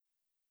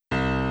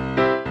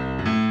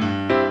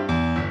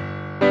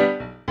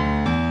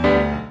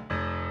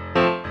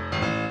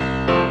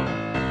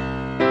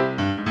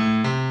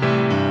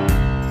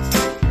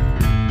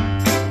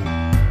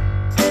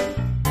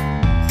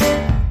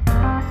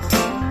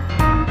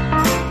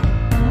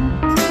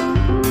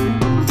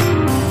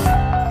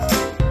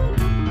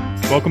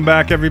Welcome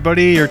back,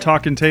 everybody. You're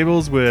talking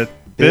tables with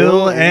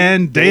Bill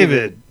and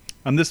David.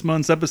 On this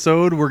month's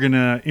episode, we're going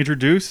to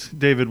introduce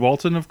David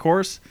Walton, of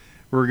course.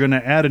 We're going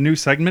to add a new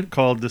segment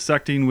called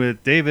Dissecting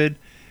with David.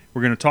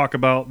 We're going to talk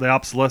about the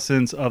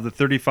obsolescence of the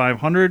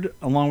 3500,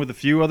 along with a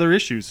few other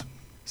issues.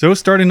 So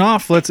starting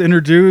off, let's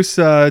introduce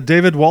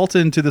David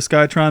Walton to the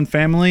Skytron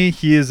family.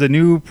 He is a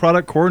new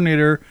product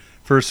coordinator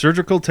for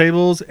surgical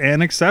tables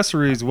and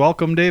accessories.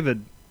 Welcome,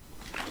 David.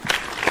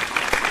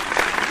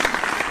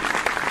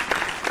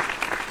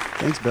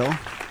 Thanks, Bill.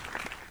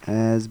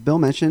 As Bill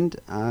mentioned,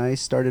 I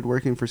started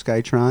working for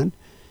Skytron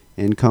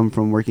and come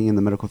from working in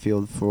the medical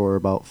field for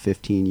about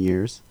 15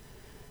 years.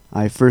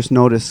 I first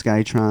noticed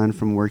Skytron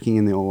from working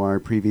in the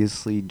OR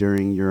previously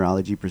during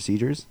urology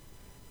procedures.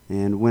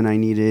 And when I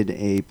needed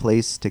a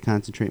place to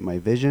concentrate my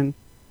vision,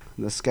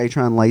 the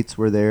Skytron lights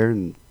were there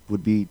and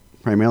would be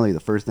primarily the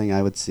first thing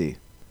I would see.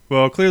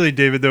 Well, clearly,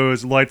 David,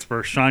 those lights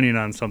were shining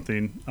on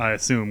something, I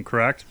assume,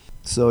 correct?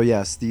 So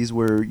yes, these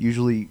were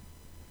usually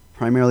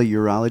primarily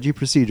urology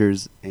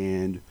procedures,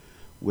 and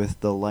with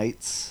the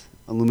lights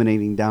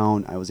illuminating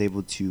down, I was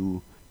able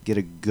to get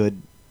a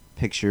good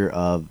picture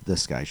of the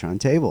Skytron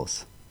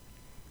tables.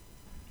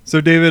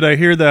 So, David, I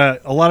hear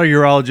that a lot of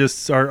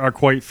urologists are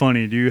quite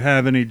funny. Do you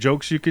have any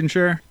jokes you can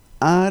share?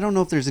 I don't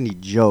know if there's any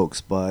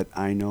jokes, but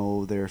I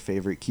know their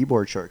favorite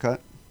keyboard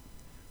shortcut.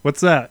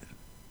 What's that?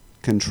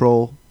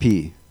 Control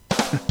P.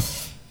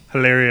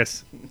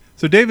 Hilarious.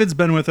 So David's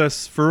been with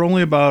us for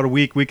only about a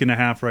week and a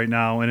half right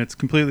now, and it's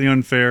completely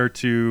unfair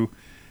to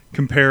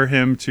compare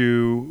him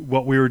to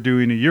what we were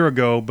doing a year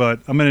ago, but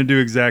I'm going to do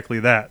exactly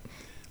that.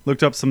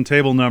 Looked up some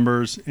table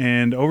numbers,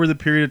 and over the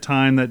period of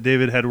time that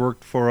David had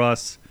worked for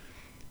us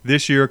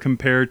this year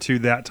compared to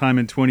that time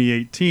in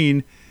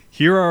 2018,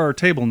 here are our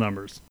table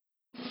numbers.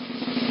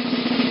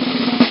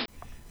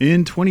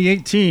 In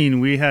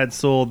 2018, we had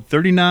sold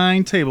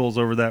 39 tables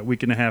over that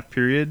week and a half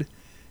period.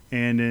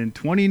 And in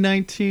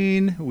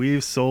 2019,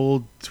 we've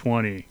sold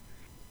 20.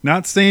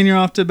 Not saying you're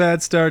off to a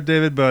bad start,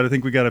 David, but I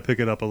think we got to pick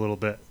it up a little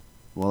bit.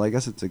 Well, I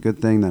guess it's a good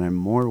thing that I'm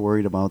more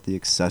worried about the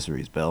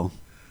accessories, Bill.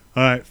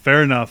 All right,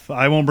 fair enough.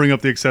 I won't bring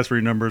up the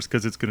accessory numbers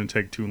because it's going to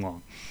take too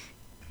long.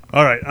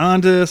 All right,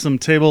 on to some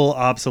table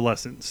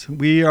obsolescence.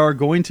 We are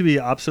going to be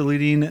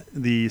obsoleting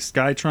the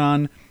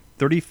Skytron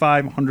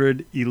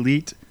 3500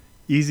 Elite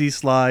Easy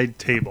Slide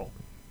table.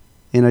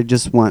 And I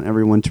just want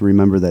everyone to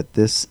remember that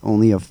this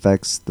only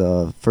affects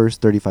the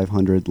first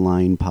 3500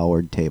 line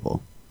powered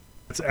table.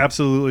 That's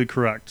absolutely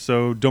correct.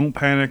 So don't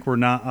panic. We're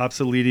not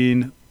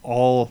obsoleting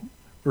all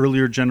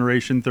earlier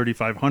generation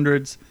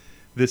 3500s.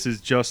 This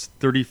is just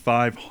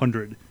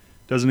 3500.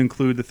 Doesn't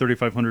include the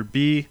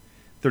 3500B,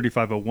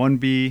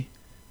 3501B,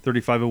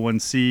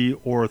 3501C,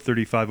 or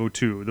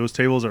 3502. Those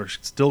tables are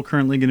still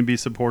currently going to be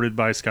supported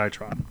by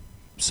Skytron.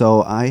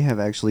 So I have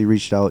actually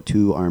reached out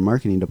to our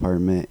marketing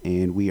department,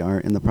 and we are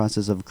in the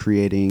process of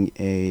creating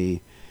a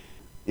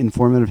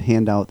informative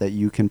handout that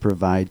you can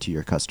provide to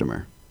your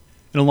customer.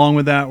 And along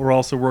with that, we're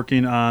also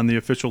working on the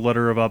official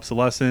letter of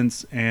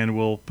obsolescence, and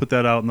we'll put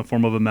that out in the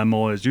form of a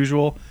memo as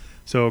usual.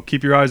 So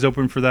keep your eyes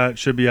open for that. It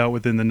should be out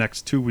within the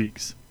next 2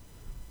 weeks.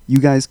 You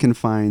guys can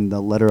find the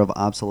letter of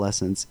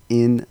obsolescence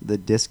in the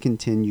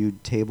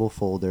discontinued table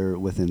folder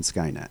within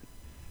Skynet.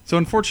 So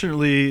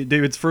unfortunately,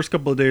 David's first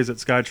couple of days at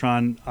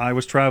Skytron, I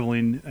was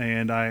traveling,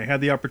 and I had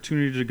the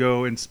opportunity to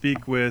go and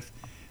speak with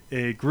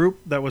a group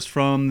that was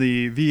from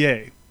the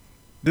VA.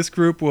 This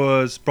group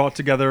was brought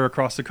together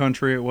across the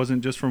country. It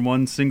wasn't just from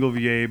one single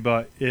VA,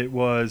 but it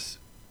was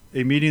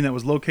a meeting that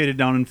was located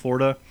down in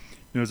Florida.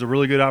 It was a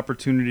really good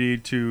opportunity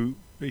to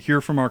hear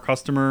from our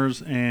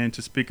customers and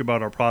to speak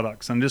about our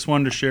products. And I just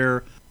wanted to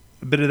share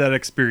a bit of that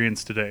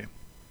experience today.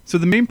 So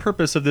the main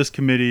purpose of this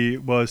committee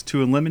was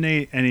to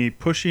eliminate any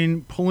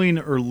pushing, pulling,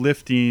 or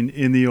lifting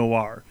in the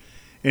OR.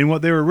 And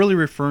what they were really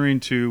referring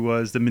to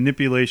was the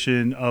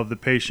manipulation of the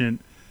patient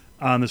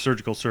on the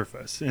surgical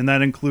surface. And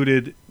that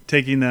included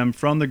taking them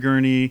from the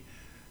gurney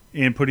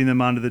and putting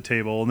them onto the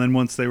table. And then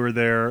once they were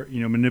there,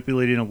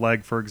 manipulating a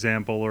leg, for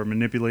example, or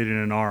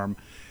manipulating an arm.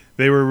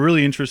 They were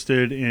really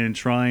interested in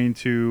trying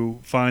to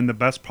find the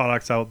best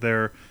products out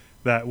there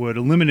that would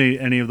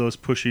eliminate any of those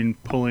pushing,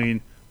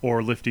 pulling,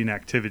 or lifting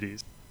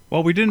activities.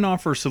 While we didn't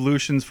offer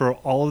solutions for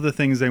all of the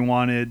things they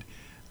wanted,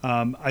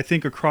 I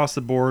think across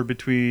the board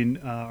between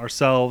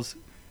ourselves,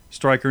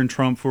 Stryker and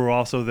Trump, who were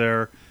also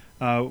there,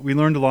 we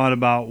learned a lot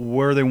about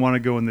where they want to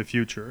go in the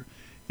future.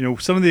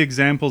 Some of the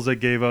examples they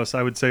gave us,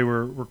 I would say,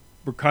 were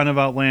kind of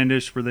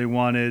outlandish, where they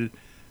wanted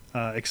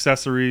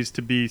accessories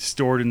to be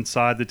stored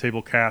inside the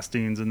table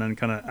castings and then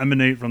kind of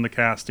emanate from the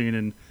casting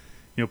and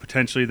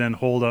potentially then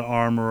hold an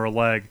arm or a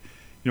leg.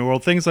 Well,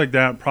 things like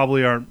that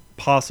probably aren't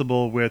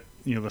possible with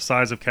the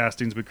size of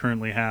castings we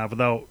currently have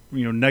without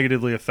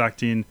negatively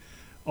affecting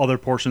other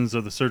portions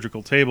of the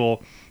surgical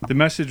table. The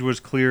message was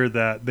clear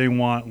that they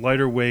want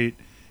lighter weight,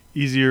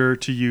 easier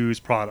to use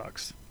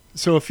products.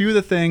 So a few of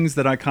the things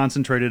that I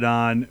concentrated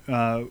on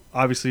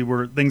obviously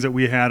were things that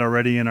we had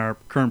already in our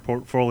current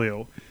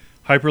portfolio.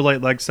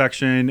 Hyperlight leg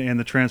section and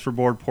the transfer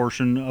board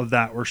portion of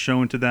that were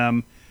shown to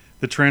them.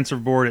 The transfer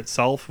board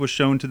itself was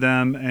shown to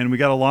them, and we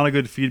got a lot of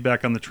good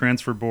feedback on the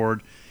transfer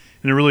board.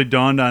 And it really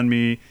dawned on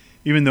me,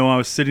 even though I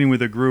was sitting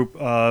with a group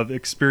of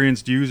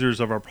experienced users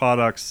of our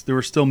products, there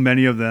were still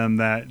many of them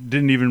that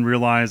didn't even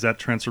realize that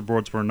transfer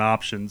boards were an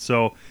option.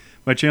 So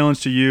my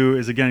challenge to you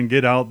is, again,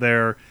 get out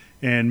there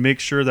and make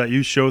sure that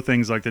you show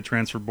things like the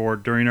transfer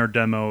board during our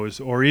demos,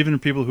 or even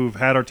people who've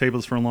had our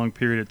tables for a long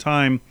period of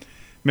time.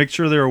 Make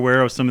sure they're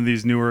aware of some of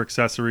these newer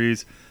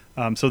accessories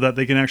so that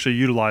they can actually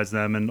utilize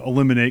them and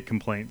eliminate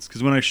complaints.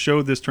 Because when I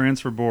showed this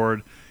transfer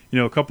board,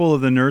 a couple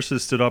of the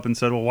nurses stood up and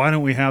said, well, why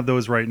don't we have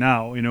those right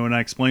now? And I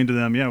explained to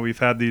them, yeah, we've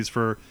had these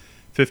for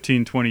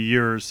 15, 20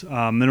 years.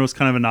 Then it was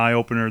kind of an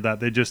eye-opener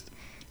that they just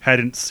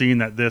hadn't seen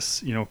that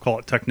this, call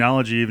it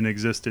technology, even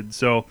existed.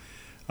 So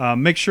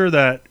make sure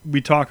that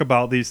we talk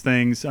about these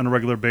things on a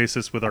regular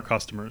basis with our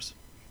customers.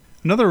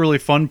 Another really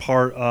fun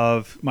part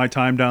of my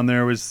time down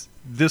there was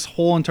this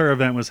whole entire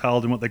event was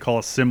held in what they call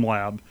a sim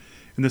lab.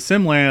 And the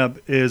sim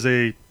lab it's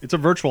a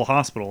virtual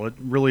hospital. It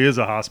really is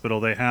a hospital.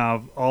 They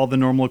have all the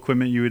normal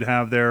equipment you would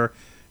have there.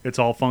 It's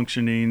all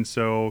functioning.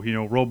 So,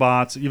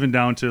 robots, even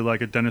down to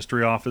like a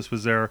dentistry office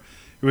was there.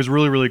 It was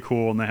really, really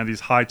cool. And they have these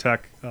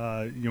high-tech,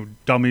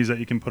 dummies that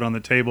you can put on the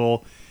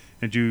table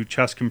and do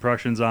chest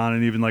compressions on,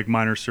 and even like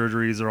minor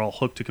surgeries are all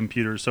hooked to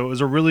computers. So it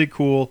was a really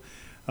cool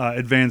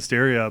advanced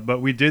area. But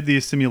we did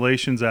these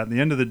simulations at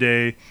the end of the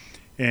day,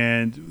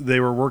 and they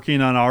were working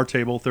on our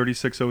table,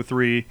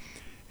 3603,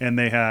 and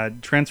they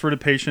had transferred a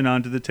patient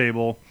onto the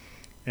table,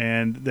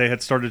 and they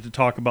had started to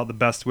talk about the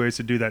best ways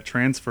to do that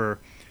transfer.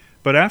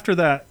 But after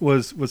that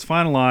was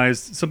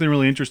finalized, something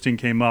really interesting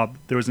came up.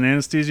 There was an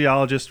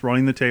anesthesiologist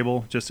running the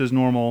table, just as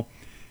normal,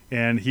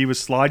 and he was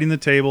sliding the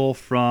table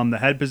from the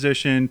head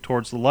position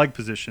towards the leg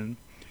position.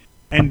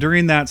 And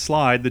during that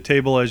slide, the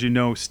table, as you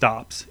know,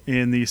 stops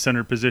in the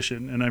center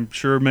position. And I'm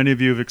sure many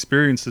of you have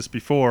experienced this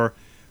before.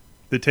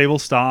 The table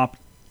stopped,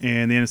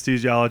 and the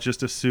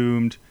anesthesiologist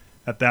assumed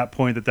at that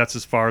point that that's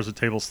as far as the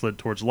table slid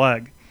towards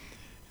leg.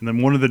 And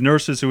then one of the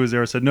nurses who was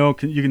there said, no,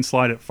 you can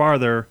slide it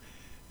farther.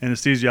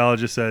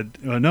 Anesthesiologist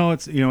said, no,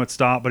 it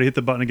stopped, but he hit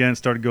the button again and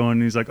started going,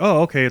 and he's like,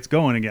 oh, okay, it's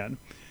going again.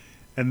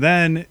 And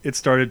then it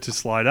started to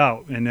slide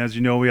out. And as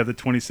you know, we have the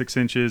 26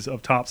 inches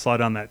of top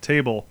slide on that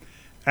table.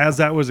 As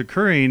that was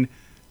occurring,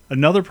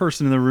 another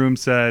person in the room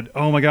said,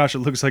 oh my gosh, it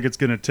looks like it's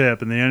going to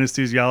tip. And the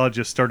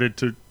anesthesiologist started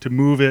to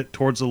move it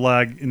towards the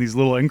leg in these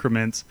little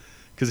increments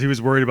because he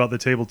was worried about the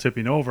table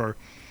tipping over.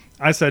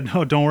 I said,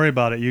 no, don't worry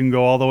about it. You can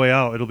go all the way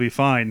out. It'll be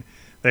fine.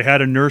 They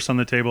had a nurse on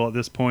the table at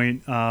this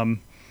point.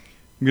 I'm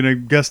going to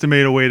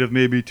guesstimate a weight of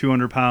maybe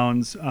 200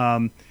 pounds.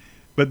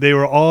 But they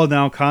were all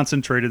now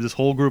concentrated. This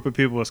whole group of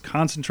people was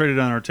concentrated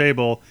on our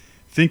table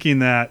thinking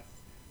that,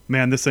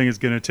 man, this thing is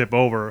going to tip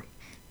over.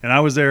 And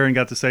I was there and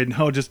got to say,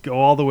 no, just go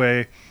all the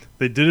way.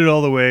 They did it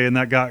all the way, and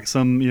that got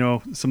some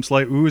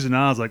slight oohs and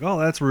ahs, like, oh,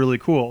 that's really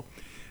cool.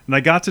 And I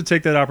got to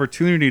take that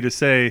opportunity to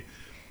say,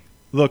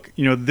 look,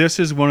 this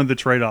is one of the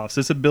trade-offs.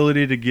 This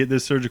ability to get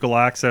this surgical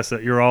access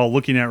that you're all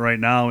looking at right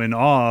now in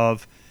awe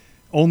of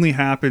only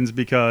happens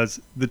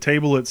because the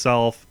table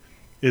itself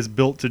is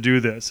built to do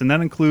this. And that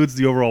includes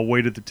the overall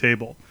weight of the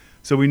table.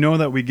 So we know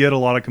that we get a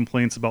lot of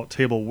complaints about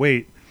table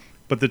weight,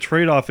 but the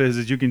trade-off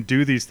is you can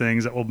do these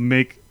things that will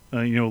make,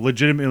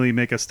 legitimately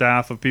make a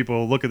staff of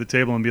people look at the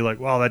table and be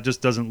like, wow, that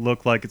just doesn't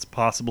look like it's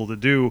possible to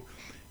do,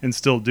 and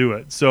still do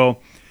it. So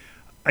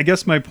I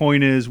guess my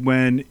point is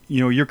when,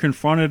 you're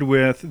confronted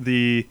with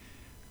the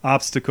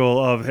obstacle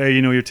of, hey,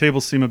 your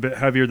tables seem a bit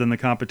heavier than the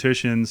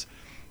competition's,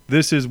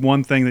 this is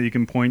one thing that you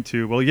can point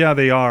to. Well, yeah,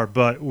 they are,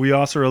 but we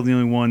also are the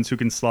only ones who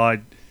can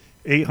slide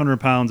 800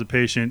 pounds a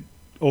patient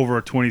over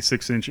a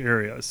 26-inch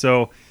area.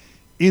 So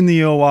in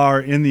the OR,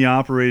 in the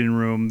operating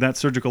room, that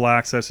surgical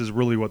access is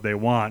really what they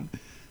want.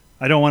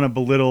 I don't want to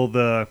belittle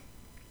the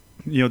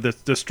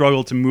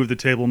struggle to move the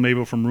table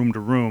maybe from room to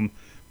room,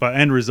 but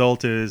end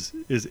result is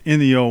in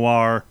the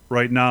OR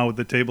right now with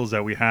the tables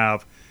that we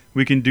have,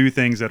 we can do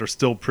things that are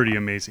still pretty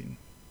amazing.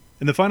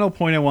 And the final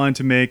point I wanted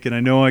to make, and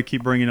I know I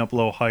keep bringing up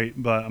low height,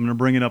 but I'm going to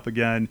bring it up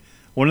again.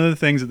 One of the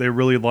things that they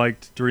really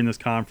liked during this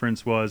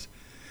conference was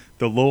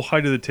the low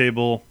height of the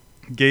table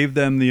gave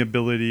them the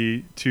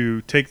ability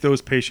to take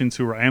those patients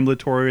who were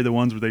ambulatory, the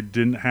ones where they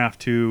didn't have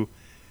to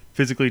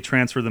physically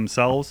transfer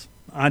themselves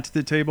onto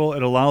the table.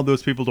 It allowed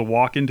those people to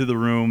walk into the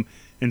room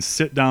and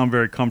sit down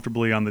very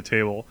comfortably on the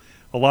table.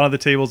 A lot of the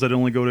tables that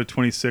only go to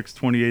 26,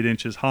 28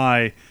 inches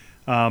high,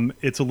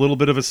 it's a little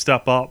bit of a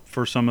step up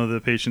for some of the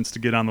patients to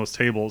get on those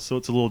tables, so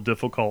it's a little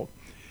difficult.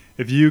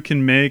 If you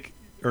can make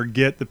or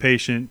get the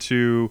patient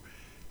to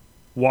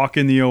walk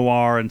in the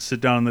OR and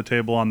sit down on the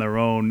table on their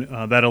own,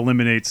 that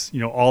eliminates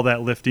all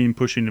that lifting,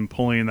 pushing, and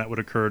pulling that would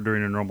occur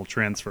during a normal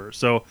transfer.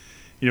 So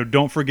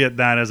don't forget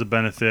that as a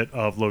benefit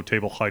of low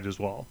table height as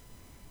well.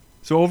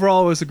 So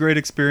overall, it was a great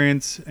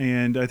experience,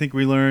 and I think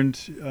we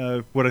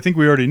learned what I think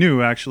we already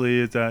knew, actually,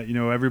 is that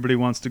everybody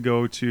wants to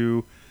go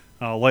to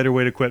lighter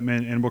weight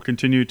equipment, and we'll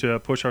continue to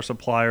push our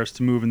suppliers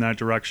to move in that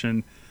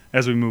direction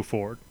as we move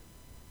forward.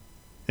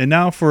 And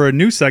now for a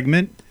new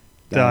segment,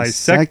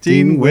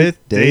 Dissecting with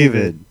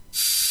David.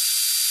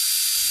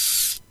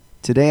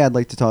 Today I'd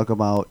like to talk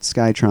about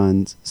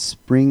Skytron's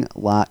spring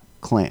lock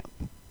clamp.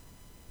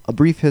 A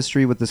brief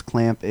history with this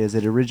clamp is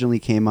it originally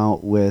came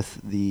out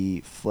with the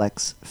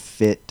Flex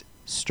Fit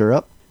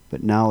stirrup,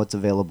 but now it's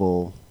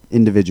available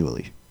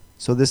individually.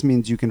 So this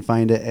means you can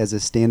find it as a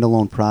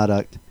standalone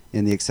product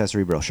in the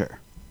accessory brochure.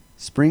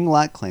 Spring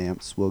lock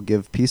clamps will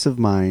give peace of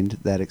mind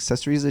that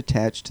accessories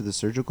attached to the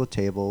surgical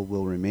table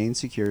will remain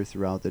secure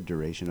throughout the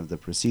duration of the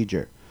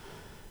procedure.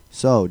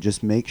 So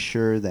just make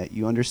sure that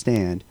you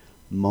understand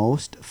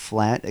most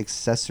flat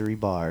accessory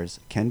bars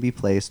can be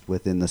placed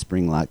within the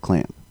spring lock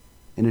clamp.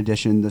 In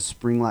addition, the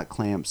spring lock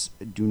clamps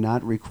do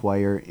not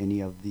require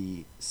any of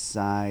the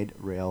side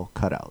rail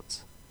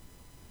cutouts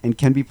and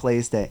can be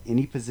placed at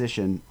any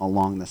position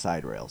along the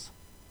side rails.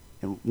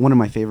 And one of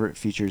my favorite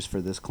features for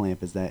this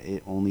clamp is that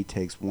it only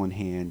takes one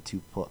hand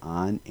to put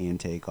on and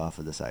take off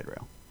of the side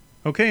rail.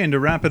 Okay, and to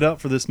wrap it up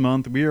for this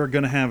month, we are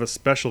going to have a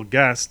special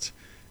guest.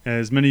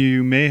 As many of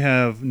you may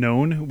have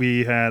known,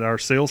 we had our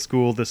sales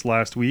school this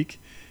last week,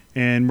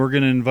 and we're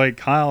going to invite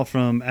Kyle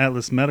from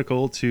Atlas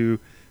Medical to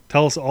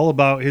tell us all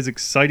about his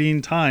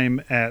exciting time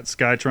at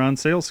Skytron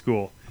Sales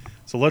School.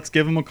 So let's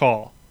give him a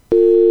call.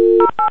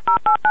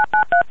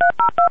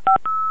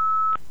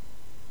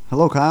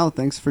 Hello, Kyle.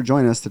 Thanks for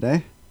joining us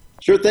today.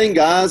 Sure thing,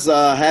 guys.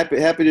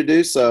 Happy to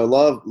do so.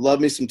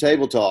 Love me some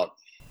table talk.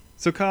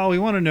 So Kyle, we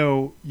want to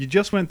know, you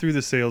just went through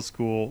the sales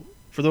school.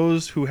 For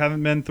those who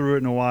haven't been through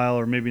it in a while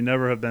or maybe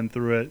never have been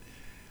through it,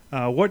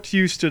 what to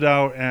you stood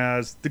out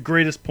as the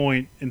greatest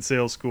point in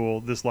sales school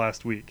this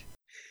last week?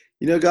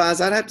 You know, guys,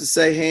 I'd have to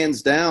say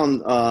hands down,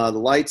 the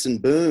lights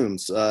and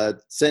booms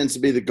tends to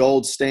be the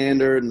gold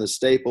standard and the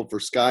staple for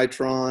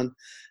Skytron.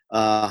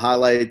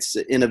 Highlights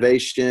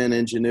innovation,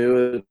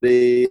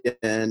 ingenuity,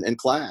 and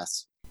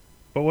class.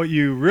 But what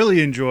you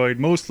really enjoyed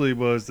mostly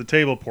was the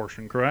table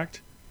portion,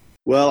 correct?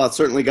 Well, I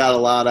certainly got a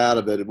lot out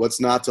of it.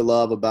 What's not to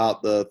love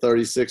about the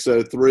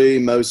 3603,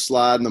 most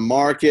slide in the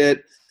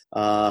market,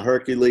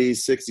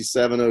 Hercules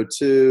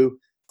 6702,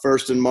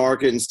 first in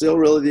market, and still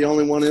really the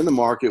only one in the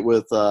market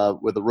with a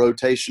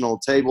rotational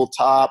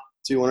tabletop,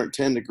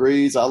 210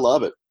 degrees. I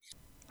love it.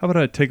 How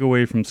about a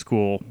takeaway from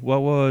school?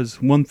 What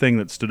was one thing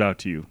that stood out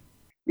to you?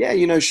 Yeah,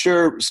 you know,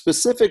 sure.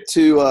 Specific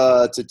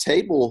to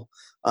table,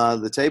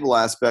 the table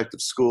aspect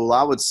of school,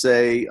 I would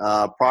say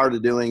prior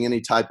to doing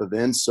any type of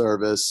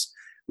in-service,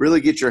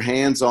 really get your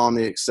hands on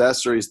the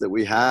accessories that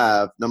we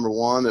have. Number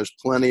one, there's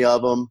plenty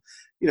of them.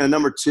 You know,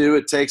 number two,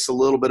 it takes a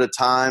little bit of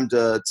time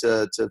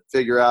to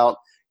figure out,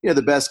 you know,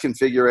 the best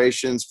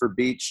configurations for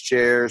beach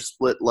chairs,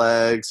 split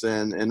legs,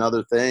 and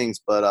other things.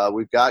 But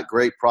we've got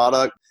great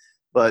product.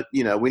 But,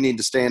 you know, we need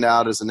to stand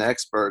out as an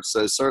expert.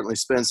 So certainly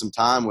spend some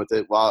time with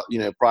it while, you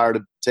know, prior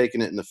to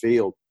taking it in the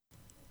field.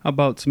 How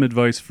about some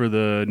advice for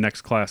the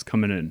next class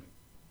coming in?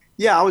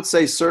 Yeah, I would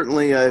say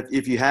certainly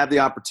if you have the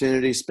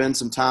opportunity, spend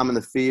some time in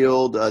the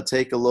field,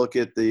 take a look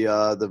at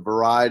the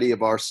variety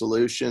of our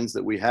solutions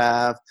that we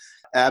have.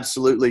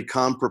 Absolutely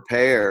come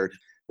prepared.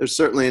 There's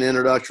certainly an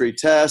introductory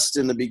test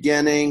in the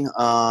beginning,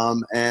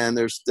 and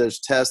there's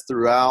tests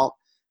throughout.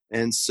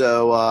 And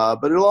so,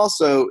 but it'll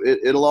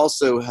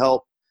also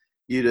help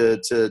you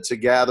to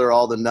gather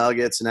all the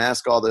nuggets and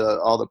ask all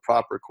the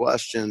proper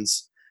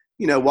questions,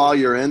 you know, while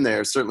you're in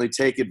there. Certainly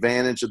take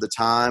advantage of the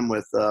time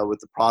with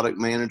the product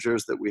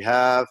managers that we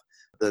have,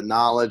 the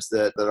knowledge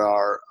that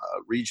our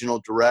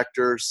regional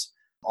directors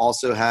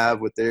also have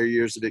with their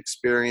years of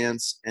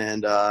experience.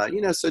 And,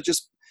 you know, so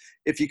just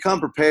if you come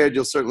prepared,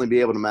 you'll certainly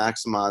be able to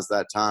maximize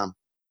that time.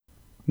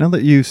 Now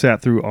that you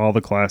sat through all the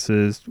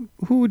classes,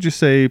 who would you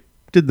say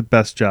did the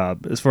best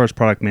job as far as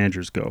product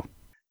managers go?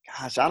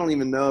 Gosh, I don't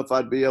even know if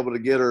I'd be able to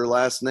get her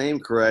last name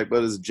correct,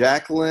 but it's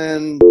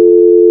Jacqueline.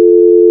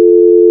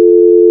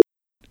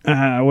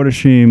 What a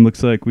shame.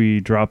 Looks like we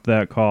dropped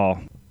that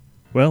call.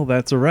 Well,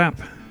 that's a wrap.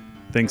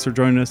 Thanks for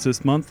joining us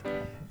this month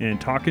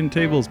and Talkin'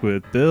 Tables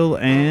with Bill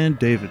and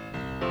David.